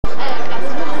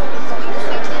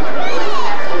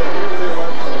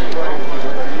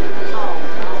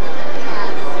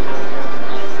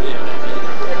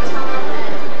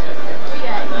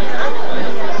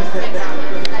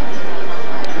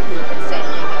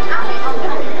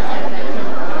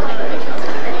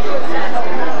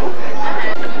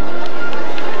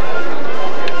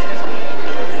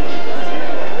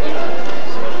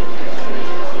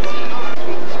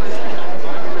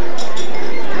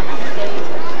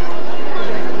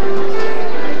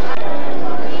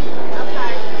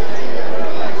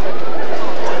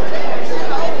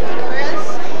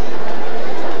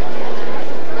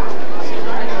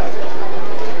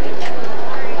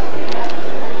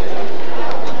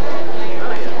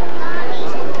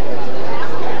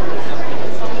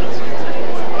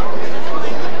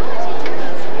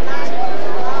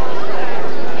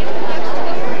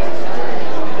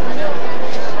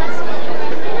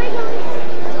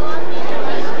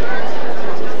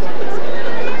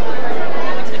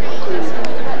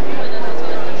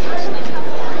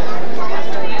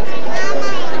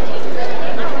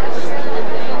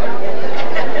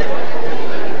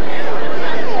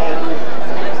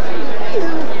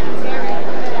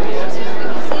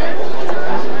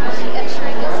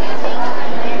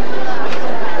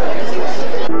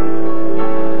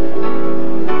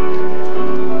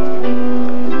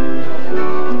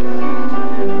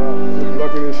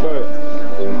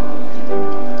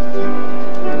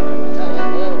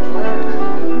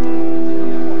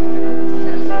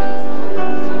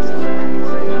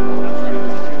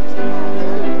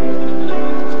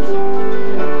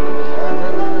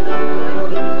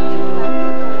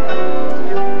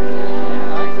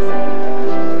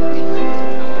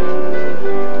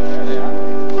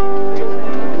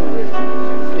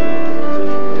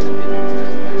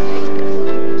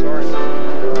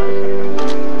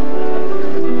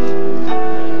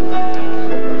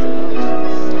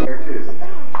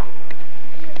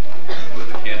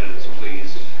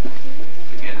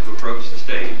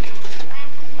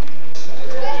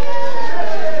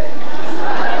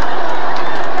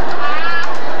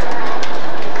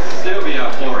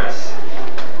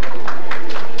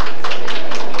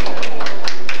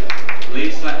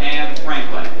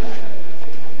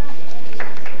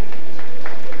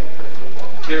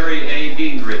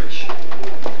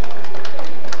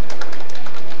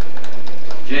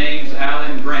James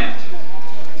Allen Grant.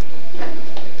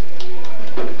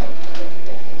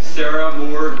 Sarah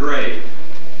Moore Gray.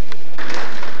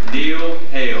 Neil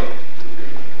Hale.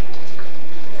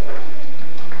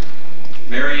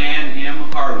 Marianne M.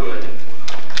 Harwood.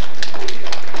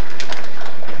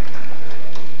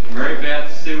 Mary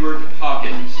Beth Seward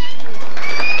Hawkins.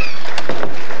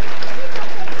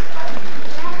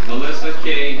 Melissa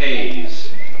K. Hayes.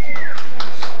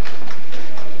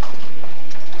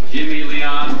 Jimmy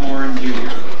Leon Horn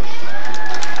Jr.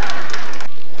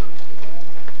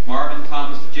 Marvin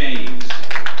Thomas James.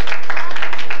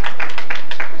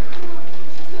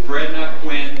 Fredna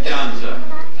Quinn Johnson.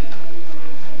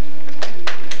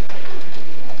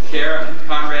 Karen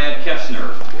Conrad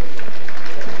Kessner.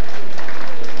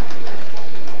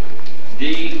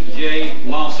 Dean J.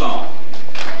 Lanson.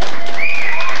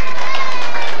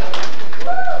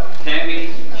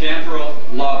 Tammy Chantrell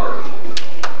Lauber.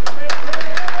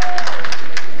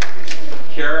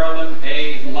 Carolyn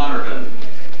A. Lonergan.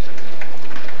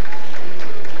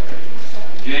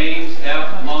 James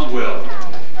F. Longview.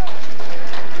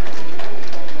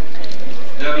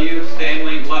 W.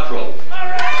 Stanley Luttrell.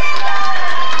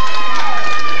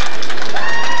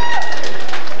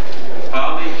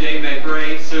 Holly J.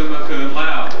 McRae, summa cum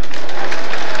laude.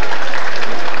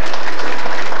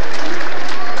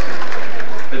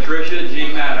 Patricia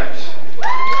G. Maddox.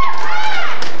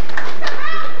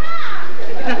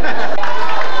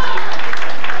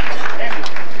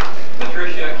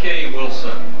 Patricia K.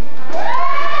 Wilson.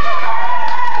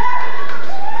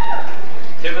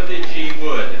 Timothy G.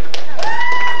 Wood.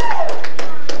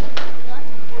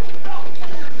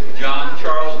 John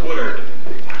Charles Woodard.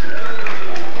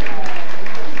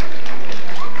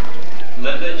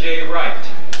 Linda J. Wright.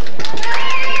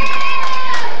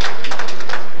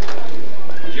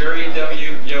 Jerry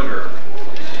W. Yoder.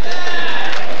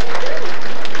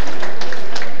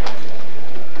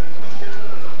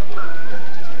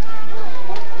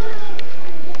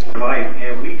 Life,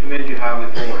 and we commend you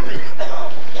highly for it.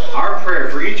 Our prayer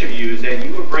for each of you is that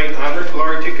you will bring honor and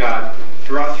glory to God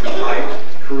throughout your life,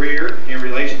 career, and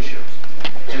relationships,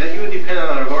 and that you would depend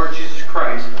on our Lord Jesus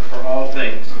Christ for all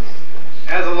things.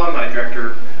 As alumni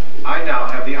director, I now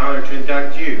have the honor to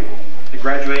induct you, the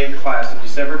graduating class of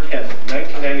December 10th,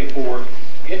 1994,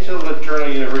 into the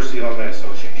LeTourneau University Alumni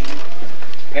Association.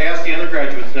 I ask the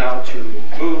undergraduates now to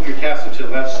move your tassel to the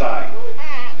left side.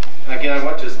 And again, I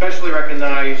want to especially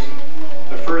recognize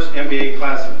the first MBA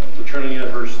class of LeTourneau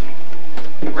University.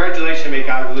 Congratulations, may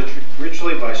God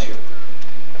richly bless you.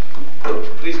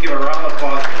 Please give a round of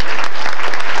applause.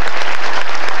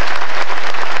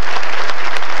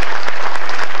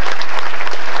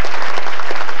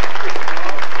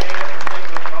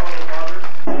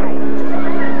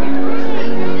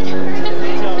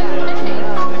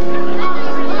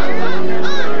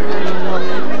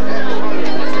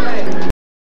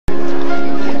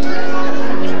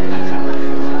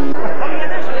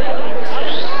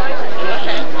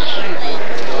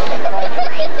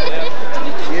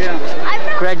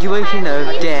 Graduation of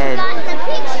Dad.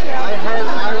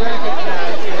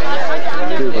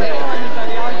 Google.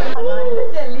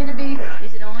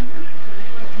 Is it on?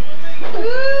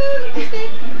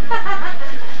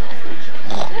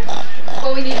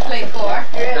 What we need to play for?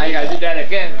 Now you gotta do that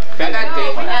again.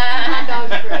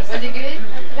 Was it good?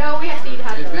 No, we have to eat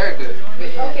hot dogs. It's very good.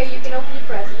 Okay, you can open your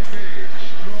presents.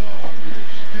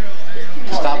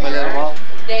 Stop a little while.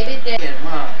 David did.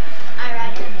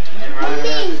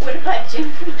 What about you?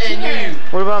 And you.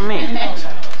 What about me? Mine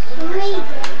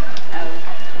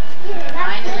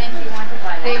and Lindsay want to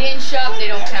buy that. They didn't shop, they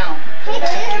don't count. It's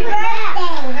your birthday.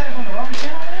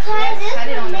 Cut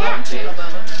it on the wrong table,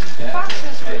 Bubba.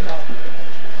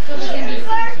 So we can do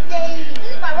Birthday. This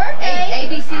is my birthday.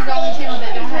 ABC's the only channel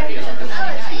that don't have it except for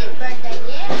 99. Birthday,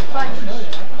 yeah.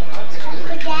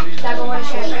 Is that going to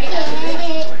share?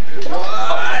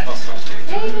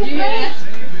 Did you hear that?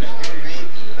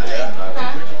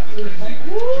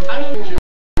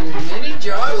 Mini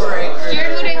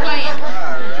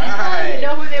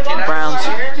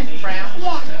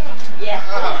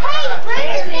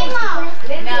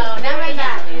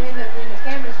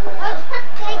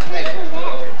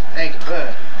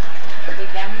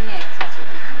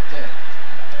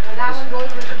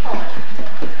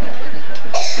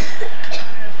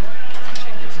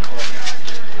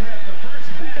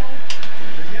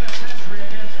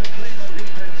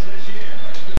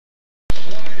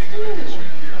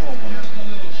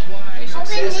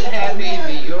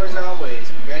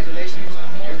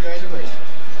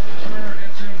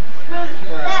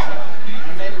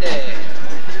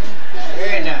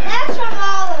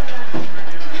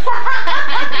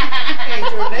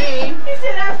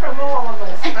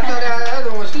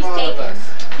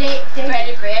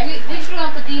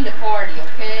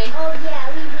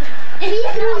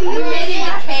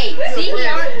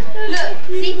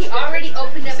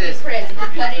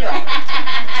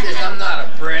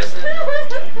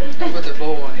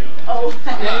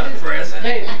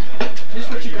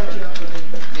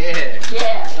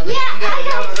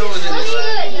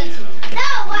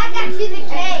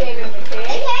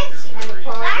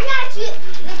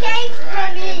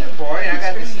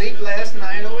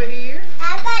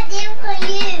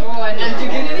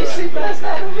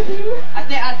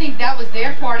that was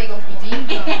their party. Uncle Dean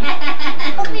come.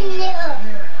 Open it up.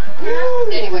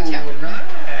 Daddy, watch out.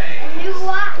 You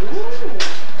what?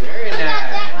 Very Who got nice.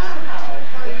 that?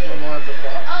 Come on,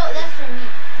 Papa. Oh, that's for me.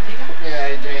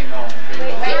 Yeah, dream on.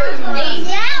 Dream on.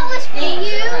 That was for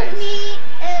you, me,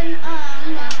 and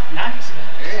Nice.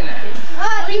 Very nice.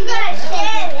 Oh, you gotta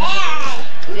share that.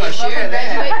 We're gonna share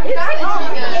that. Oh,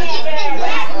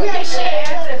 yeah. We gotta share.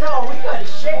 Oh,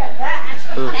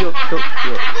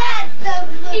 That's the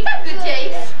He got good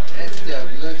taste. That stuff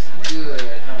looks good,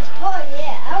 huh? Oh,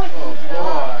 yeah. I was Oh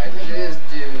boy, look at this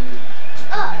dude.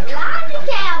 Lots of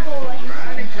cowboy.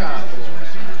 Riding cowboy.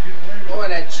 Boy,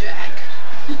 that jack.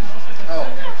 Oh.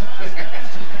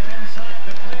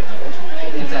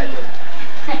 Inside.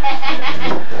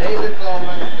 Today's the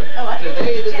diploma.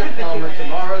 Today the diploma.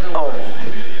 Tomorrow the world.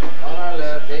 All our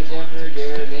love, Big Jumper,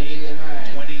 Garrett, Lindsay, and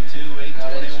Ryan. Now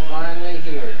it's finally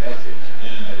here. That's it.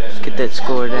 let's get that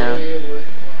score down.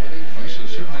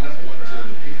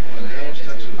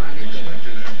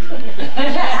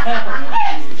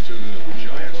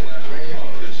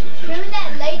 Remember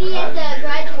that lady at the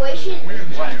graduation?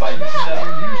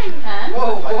 Huh?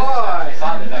 Whoa, boy!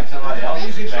 Sounded like somebody else.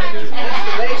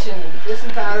 Installation. This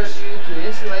entitles you to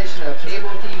installation of cable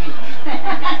TV.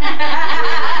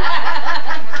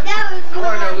 That was I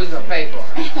want to know who's gonna pay for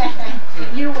it.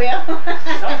 You will.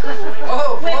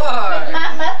 Oh With boy! my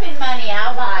muffin money,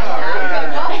 I'll buy it. All right.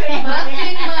 Muffin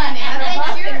money. I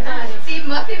bet you're see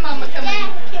muffin mama coming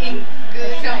in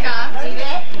good sometimes. See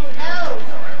that? No.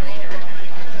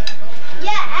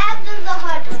 Yeah, after the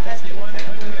hot dog.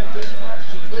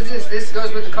 What's this? This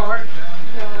goes with the card?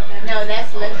 No,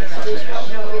 that's electric.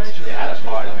 Yeah, that's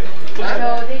part of it.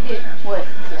 No, they didn't. What?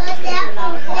 Like that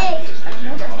on stage.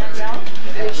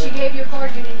 If she gave you a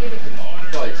card, you didn't give it to me.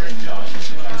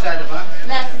 Inside the box?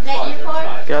 Les, is that your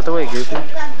card? Get out the way, Goofy.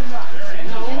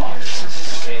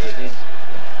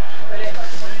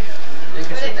 Think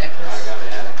it's a necklace.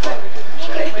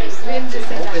 Lindsay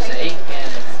said Hope it's an ink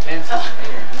and it's pencil.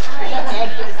 Here. I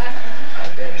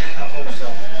hope so.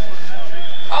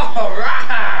 All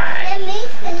right! It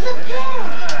makes it look good.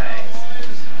 Nice.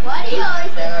 Why do you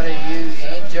always Proud of you.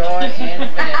 Enjoy and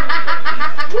family.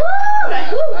 Woo! Like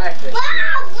it.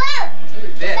 Wow, wow! You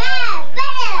bet. Bad,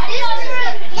 bad! This was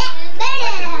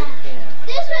from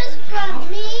This was from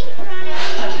me,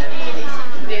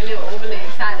 They're a little overly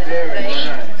excited. Very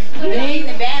nice. They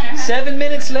the banner, huh? 7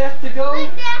 minutes left to go.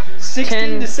 Like that.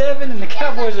 16-7, and the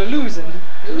Cowboys are losing.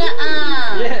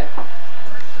 Nuh-uh. Yeah.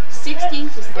 16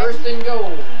 to 7. First and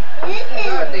goal. This is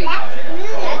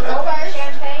That's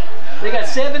champagne. They got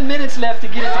 7 minutes left to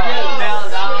get it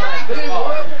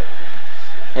together.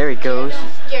 There he goes.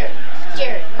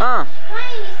 Jared.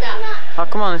 Oh,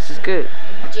 come on, this is good.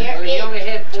 Well, he only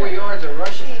had 4 yards of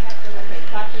rushing.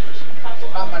 Pop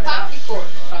my top.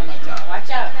 Pop my top. Watch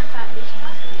out.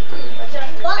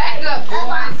 Back up,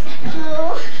 boys.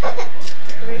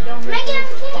 Make it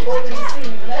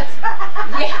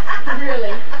Yeah,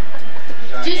 really.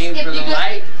 Just Aim if for the you go,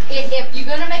 light. if you're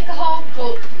gonna make a hole,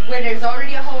 go where there's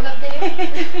already a hole up there.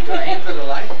 Do I aim for the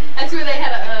light? That's where they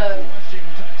had a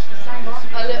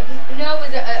no, it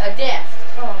was a desk.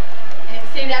 And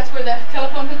see, that's where the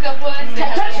telephone hookup was. They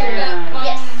had a hookup.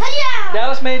 Yes.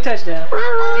 Dallas made a touchdown. I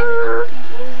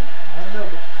don't know,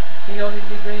 but he don't need to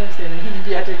be grandstanding. He need to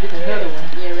be out there getting another one.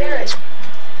 Yeah, really.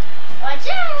 Watch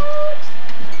out!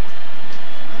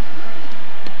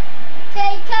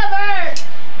 Take cover!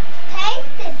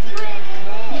 Taste it, see what it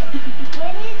is.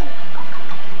 What is it?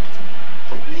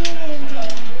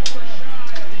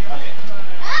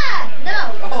 Ah, no,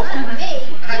 Oh. not me.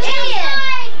 Not you.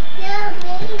 Not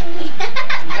me.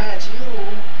 Not you.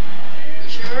 You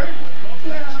sure?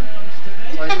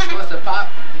 So it's supposed to pop?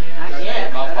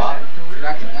 Yeah. I'll pop. I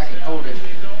can hold it.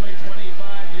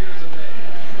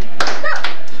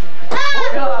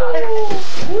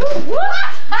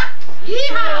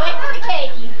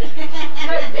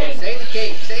 Say the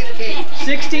cake. Say the cake.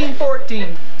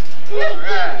 16-14.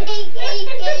 Right.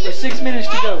 With 6 minutes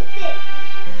to go.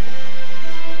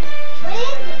 What is it?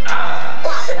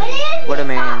 What is it? What a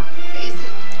man. Taste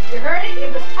it. You heard it?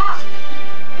 It was pop.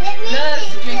 Let me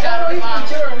see. Drink out of the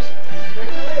bottle. yours.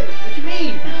 What you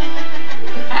mean?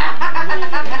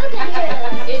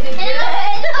 Is it good?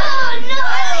 Oh no!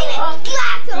 I need a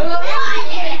glass of water.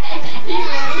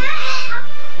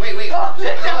 Wait. Give me a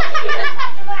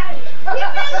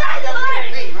glass of water.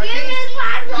 Wait, my Give me a case.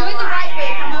 glass of Do it the water. right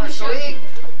way. Come on, show you.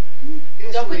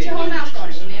 Sweet. Don't put your whole mouth on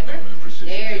it, remember?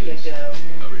 There you go.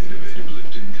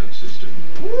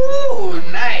 Ooh,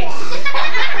 nice.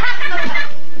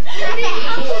 You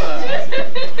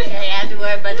have to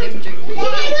worry about them drinking. Give me a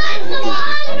glass of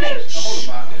water. Hold the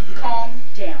bottle. Calm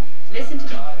down.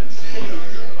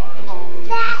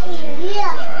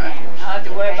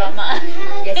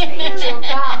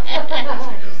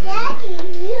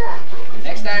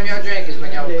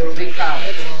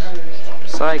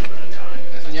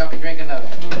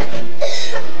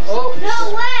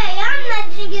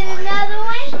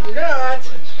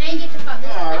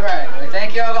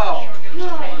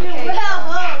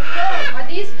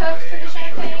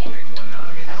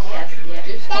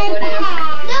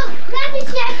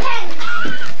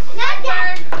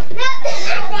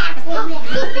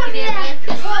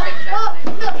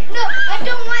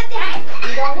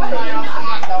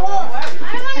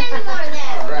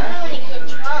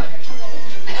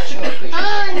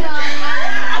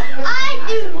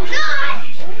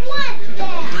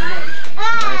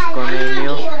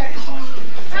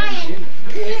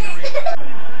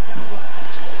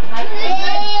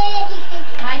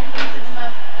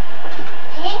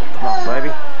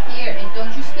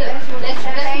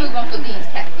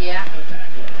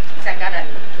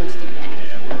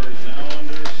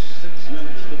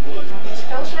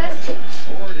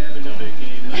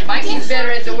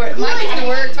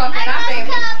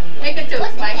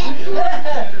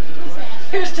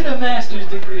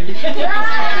 The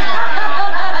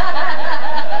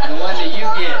one that you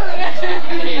get.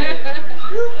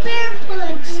 Root beer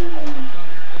punch.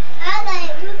 I like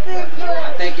root beer punch.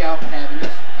 I thank y'all for having us.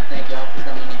 I thank y'all for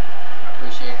coming in. I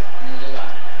appreciate it. It means a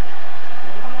lot.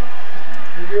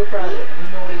 We're real proud of it. We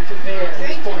know what you took there at this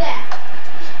Drink to point. that.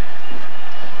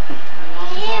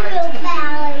 Hero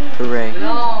Valley. Hooray.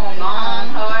 Long, hard.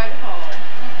 Hard.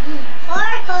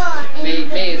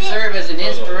 May it serve as an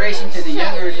inspiration to the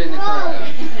youngers in the crowd.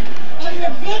 And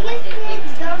the biggest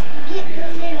things, don't forget the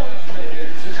little.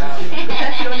 You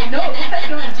don't even know. That's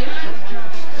doing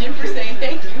Jim for saying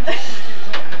thank you.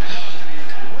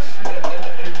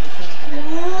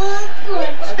 Wood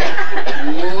punch.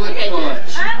 Wood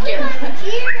punch. I'm gonna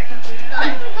cheer.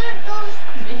 I'm gonna go.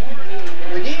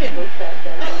 We did.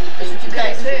 That's what you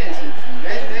guys said.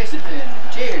 Congratulations and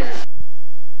cheers.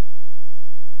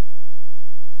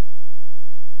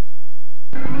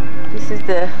 This is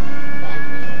the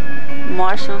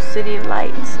Marshall City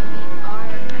Lights.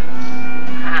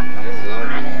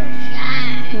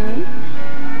 Hmm?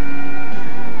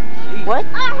 What?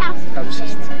 Our house.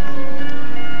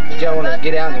 Did y'all want to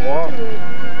get out and walk?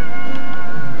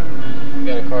 We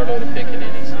got a carload of picking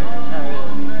in, he said.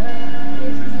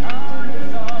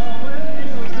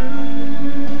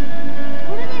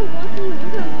 What are they walking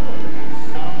into?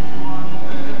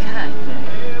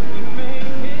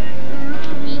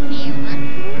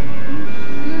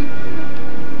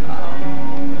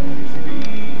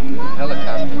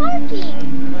 Helicopter.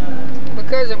 Parking.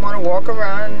 Because they want to walk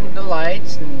around the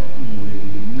lights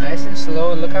and nice and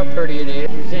slow. Look how pretty it is.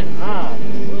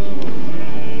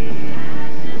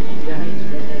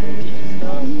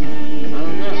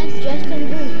 That's Justin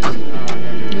Booth.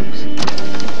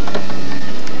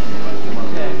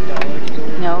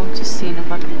 No, just seeing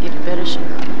if I can get a better shot.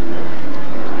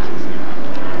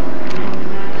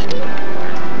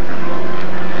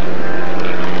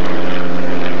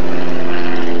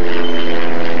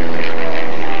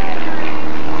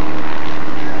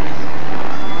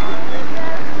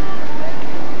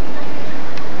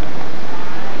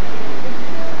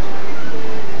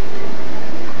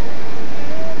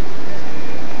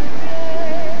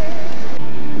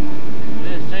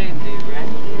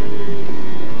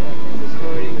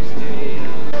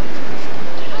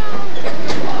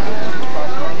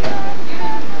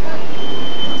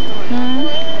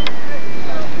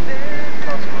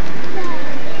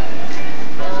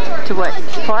 To what?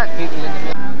 Park?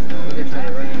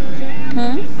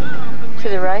 Hmm? To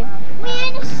the right?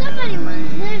 Man, if somebody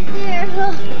lived there,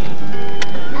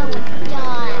 I would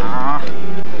die.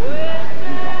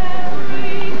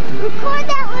 Record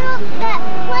that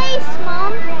place,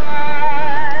 Mom.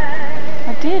 I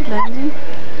did, Lindsay.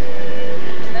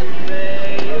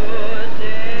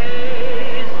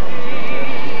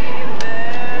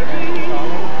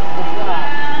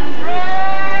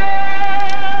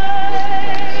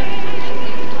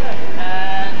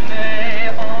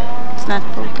 It's not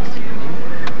focused.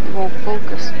 It won't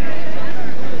focus.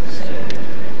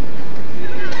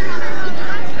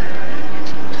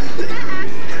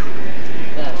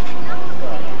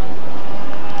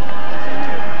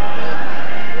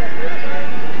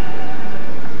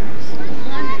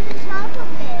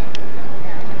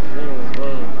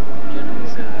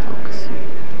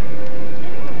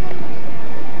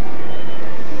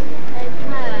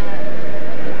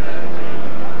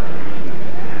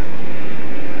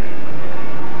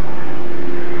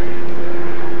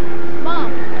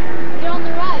 Mom, get on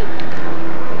the right.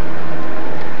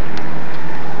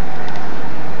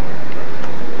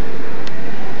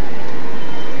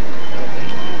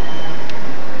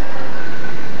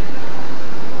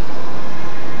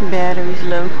 Battery's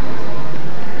low.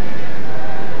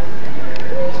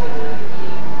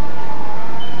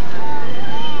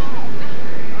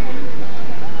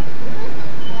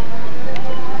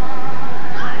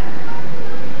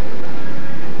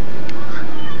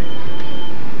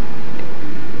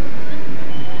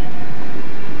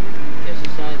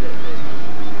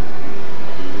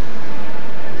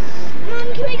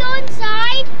 Mom, can we go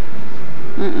inside?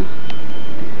 Mm-mm.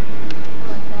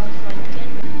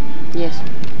 Yes.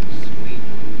 Sweet.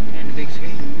 And the big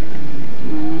screen.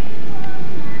 Mm.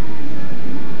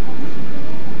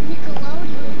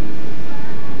 Nickelodeon.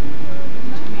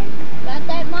 Got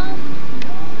that, Mom?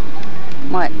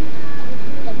 What?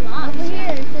 The box. Over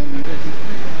here. It says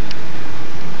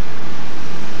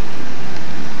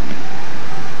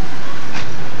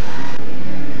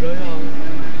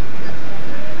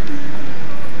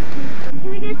Can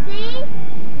we go see?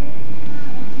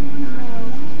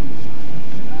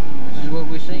 This is what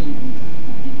we're seeing.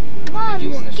 Mom, Did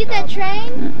you wanna get that stop?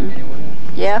 train? Mm-mm. Anywhere?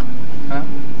 Yeah? Huh?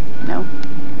 No.